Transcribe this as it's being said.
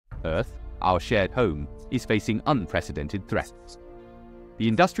Earth, our shared home, is facing unprecedented threats. The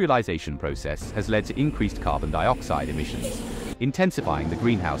industrialization process has led to increased carbon dioxide emissions, intensifying the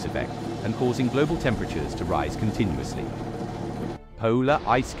greenhouse effect and causing global temperatures to rise continuously. Polar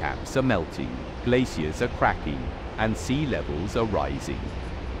ice caps are melting, glaciers are cracking, and sea levels are rising.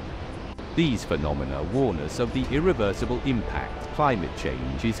 These phenomena warn us of the irreversible impact climate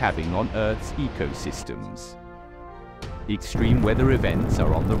change is having on Earth's ecosystems. Extreme weather events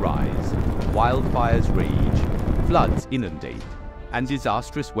are on the rise, wildfires rage, floods inundate, and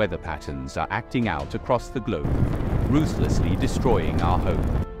disastrous weather patterns are acting out across the globe, ruthlessly destroying our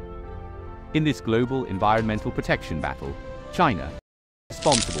home. In this global environmental protection battle, China, a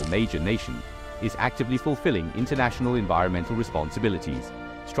responsible major nation, is actively fulfilling international environmental responsibilities,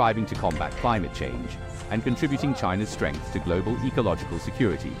 striving to combat climate change, and contributing China's strength to global ecological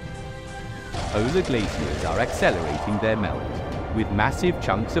security. Polar glaciers are accelerating their melt, with massive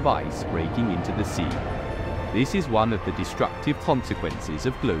chunks of ice breaking into the sea. This is one of the destructive consequences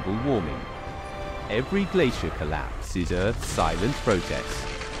of global warming. Every glacier collapse is Earth's silent protest.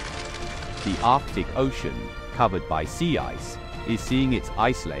 The Arctic Ocean, covered by sea ice, is seeing its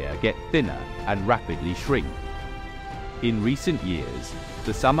ice layer get thinner and rapidly shrink. In recent years,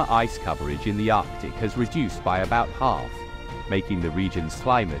 the summer ice coverage in the Arctic has reduced by about half, making the region's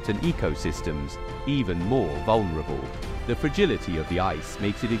climate and ecosystems even more vulnerable. The fragility of the ice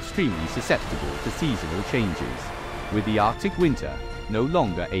makes it extremely susceptible to seasonal changes, with the Arctic winter no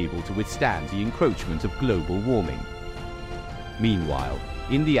longer able to withstand the encroachment of global warming. Meanwhile,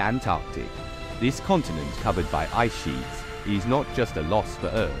 in the Antarctic, this continent covered by ice sheets is not just a loss for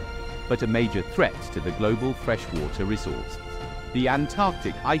Earth, but a major threat to the global freshwater resource. The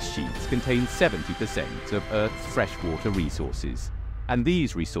Antarctic ice sheets contain 70% of Earth's freshwater resources, and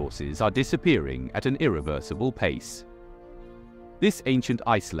these resources are disappearing at an irreversible pace. This ancient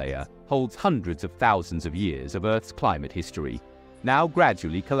ice layer holds hundreds of thousands of years of Earth's climate history, now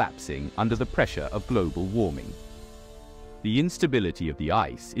gradually collapsing under the pressure of global warming. The instability of the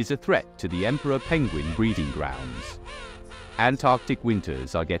ice is a threat to the emperor penguin breeding grounds. Antarctic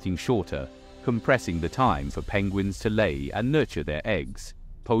winters are getting shorter, compressing the time for penguins to lay and nurture their eggs,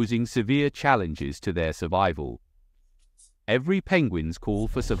 posing severe challenges to their survival. Every penguin's call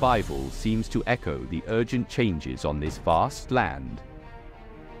for survival seems to echo the urgent changes on this vast land.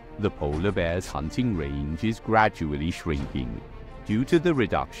 The polar bear's hunting range is gradually shrinking due to the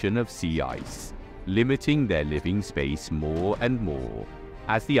reduction of sea ice, limiting their living space more and more.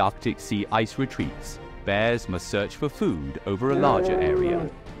 As the Arctic sea ice retreats, bears must search for food over a larger area,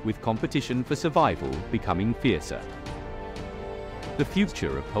 with competition for survival becoming fiercer. The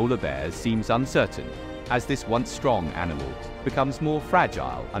future of polar bears seems uncertain, as this once strong animal becomes more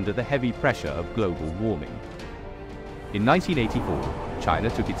fragile under the heavy pressure of global warming. In 1984, China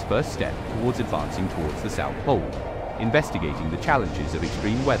took its first step towards advancing towards the South Pole, investigating the challenges of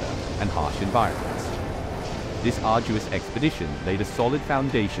extreme weather and harsh environments. This arduous expedition laid a solid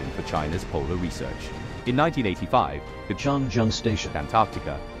foundation for China's polar research. In 1985, the Changzhou Station,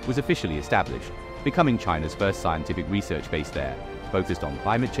 Antarctica, was officially established, becoming China's first scientific research base there, focused on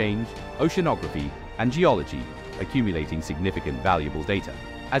climate change, oceanography, and geology, accumulating significant valuable data.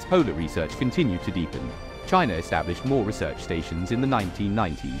 As polar research continued to deepen, China established more research stations in the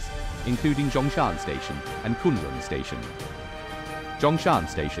 1990s, including Zhongshan Station and Kunlun Station. Zhongshan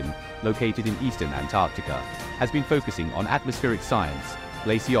Station, located in eastern Antarctica, has been focusing on atmospheric science,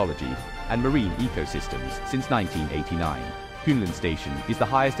 glaciology, and marine ecosystems since 1989. Kunlun Station is the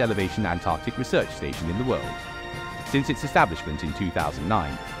highest elevation Antarctic research station in the world. Since its establishment in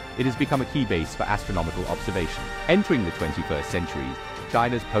 2009, it has become a key base for astronomical observation. Entering the 21st century,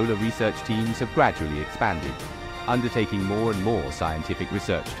 China's polar research teams have gradually expanded, undertaking more and more scientific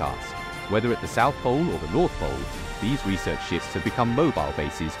research tasks. Whether at the South Pole or the North Pole, these research ships have become mobile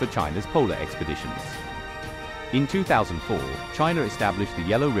bases for China's polar expeditions. In 2004, China established the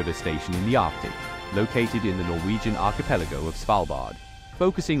Yellow River Station in the Arctic, located in the Norwegian archipelago of Svalbard,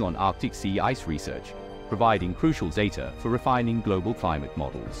 focusing on Arctic sea ice research, providing crucial data for refining global climate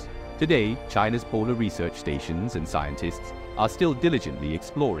models. Today, China's polar research stations and scientists are still diligently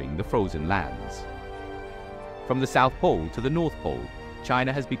exploring the frozen lands. From the South Pole to the North Pole,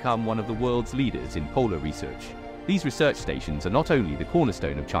 China has become one of the world's leaders in polar research. These research stations are not only the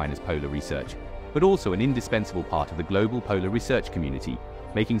cornerstone of China's polar research, but also an indispensable part of the global polar research community,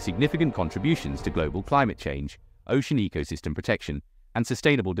 making significant contributions to global climate change, ocean ecosystem protection, and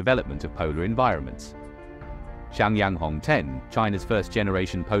sustainable development of polar environments. Xiangyang 10, China's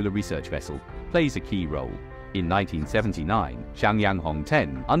first-generation polar research vessel, plays a key role. In 1979, Xiangyang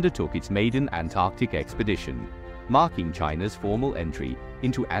 10 undertook its maiden Antarctic expedition. marking China's formal entry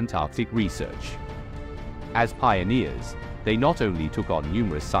into Antarctic research. As pioneers, they not only took on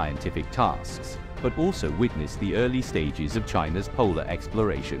numerous scientific tasks, but also witnessed the early stages of China's polar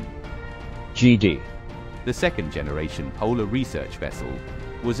exploration. GD. The second-generation polar research vessel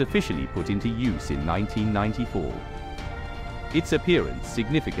was officially put into use in 1994. Its appearance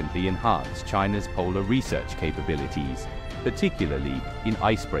significantly enhanced China's polar research capabilities, particularly in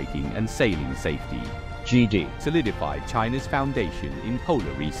icebreaking and sailing safety. GD. Solidified China's foundation in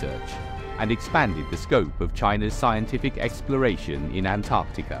polar research and expanded the scope of China's scientific exploration in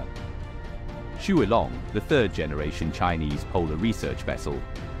Antarctica. Xuelong, the third-generation Chinese polar research vessel,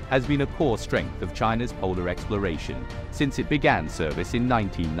 has been a core strength of China's polar exploration since it began service in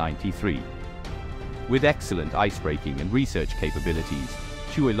 1993. With excellent icebreaking and research capabilities,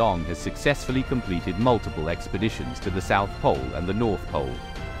 Xuelong has successfully completed multiple expeditions to the South Pole and the North Pole,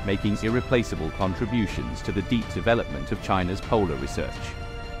 making irreplaceable contributions to the deep development of China's polar research.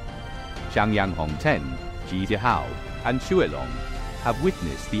 Xiangyang Hongten, Jizihao, and Xuelong have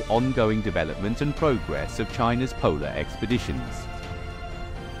witnessed the ongoing development and progress of China's polar expeditions.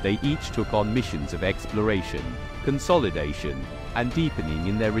 They each took on missions of exploration, consolidation, and deepening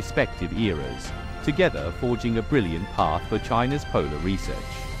in their respective eras, together forging a brilliant path for China's polar research.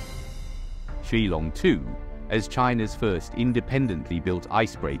 Xuelong 2, as China's first independently built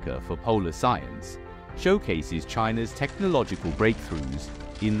icebreaker for polar science, showcases China's technological breakthroughs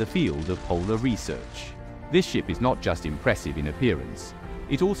in the field of polar research. This ship is not just impressive in appearance,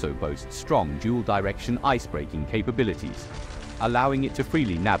 it also boasts strong dual-direction icebreaking capabilities, allowing it to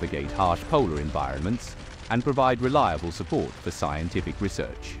freely navigate harsh polar environments and provide reliable support for scientific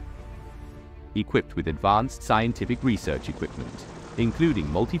research. Equipped with advanced scientific research equipment, including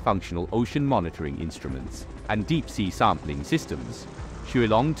multifunctional ocean monitoring instruments and deep-sea sampling systems,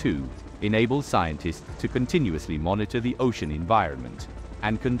 Xuelong 2 enables scientists to continuously monitor the ocean environment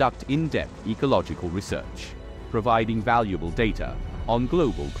and conduct in-depth ecological research, providing valuable data on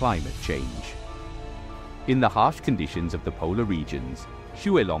global climate change. In the harsh conditions of the polar regions,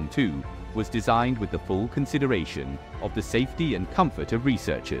 Xuelong 2 was designed with the full consideration of the safety and comfort of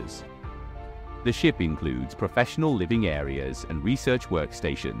researchers. The ship includes professional living areas and research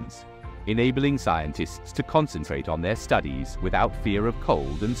workstations, enabling scientists to concentrate on their studies without fear of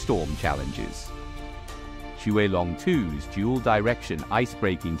cold and storm challenges. Xuelong 2's dual-direction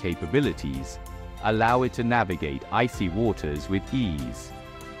icebreaking capabilities allow it to navigate icy waters with ease,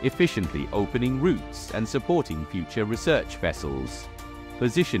 efficiently opening routes and supporting future research vessels,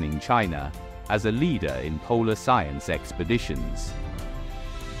 positioning China as a leader in polar science expeditions.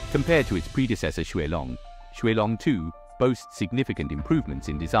 Compared to its predecessor Xuelong, Xuelong 2 boasts significant improvements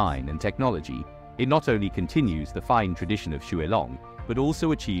in design and technology. It not only continues the fine tradition of Xuelong, but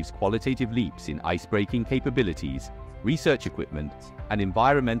also achieves qualitative leaps in icebreaking capabilities, research equipment, and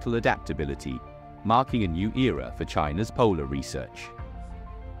environmental adaptability, marking a new era for China's polar research.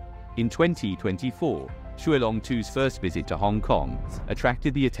 In 2024, Xuelong 2's first visit to Hong Kong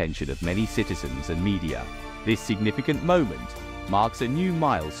attracted the attention of many citizens and media. This significant moment marks a new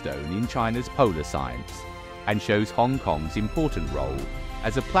milestone in China's polar science and shows Hong Kong's important role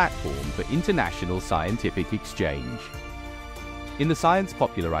as a platform for international scientific exchange. In the science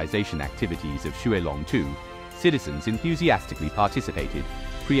popularization activities of Xuelong 2, citizens enthusiastically participated,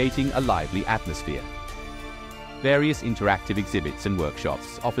 creating a lively atmosphere. Various interactive exhibits and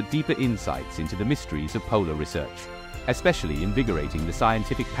workshops offered deeper insights into the mysteries of polar research, especially invigorating the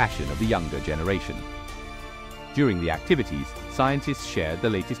scientific passion of the younger generation. During the activities, scientists shared the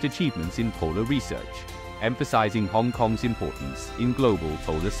latest achievements in polar research, emphasizing Hong Kong's importance in global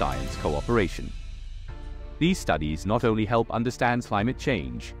polar science cooperation. These studies not only help understand climate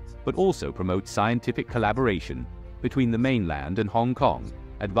change, but also promote scientific collaboration between the mainland and Hong Kong,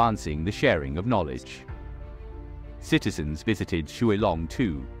 advancing the sharing of knowledge. Citizens visited Xuelong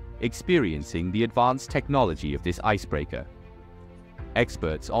 2, experiencing the advanced technology of this icebreaker.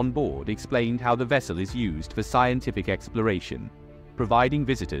 Experts on board explained how the vessel is used for scientific exploration, providing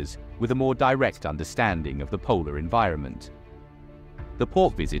visitors with a more direct understanding of the polar environment. The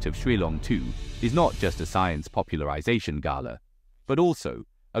port visit of Xuelong 2 is not just a science popularization gala, but also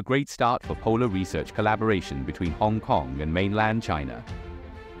a great start for polar research collaboration between Hong Kong and mainland China.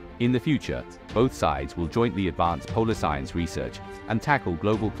 In the future, both sides will jointly advance polar science research and tackle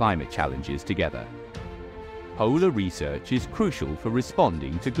global climate challenges together. Polar research is crucial for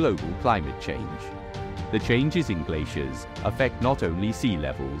responding to global climate change. The changes in glaciers affect not only sea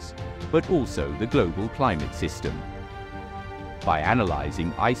levels, but also the global climate system. By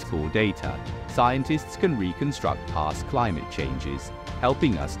analyzing ice core data, scientists can reconstruct past climate changes,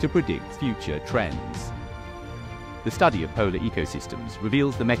 helping us to predict future trends. The study of polar ecosystems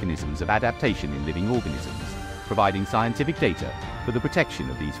reveals the mechanisms of adaptation in living organisms, providing scientific data for the protection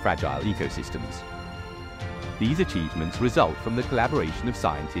of these fragile ecosystems. These achievements result from the collaboration of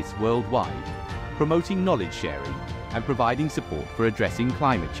scientists worldwide, promoting knowledge sharing and providing support for addressing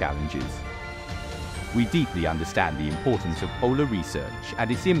climate challenges. We deeply understand the importance of polar research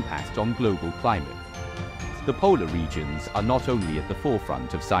and its impact on global climate. The polar regions are not only at the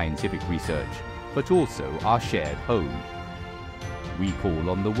forefront of scientific research, but also our shared home. We call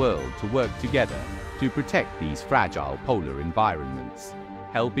on the world to work together to protect these fragile polar environments,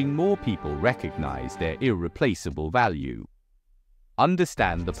 helping more people recognize their irreplaceable value.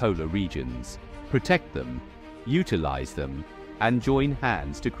 Understand the polar regions, protect them, utilize them, and join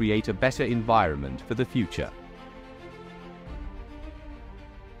hands to create a better environment for the future.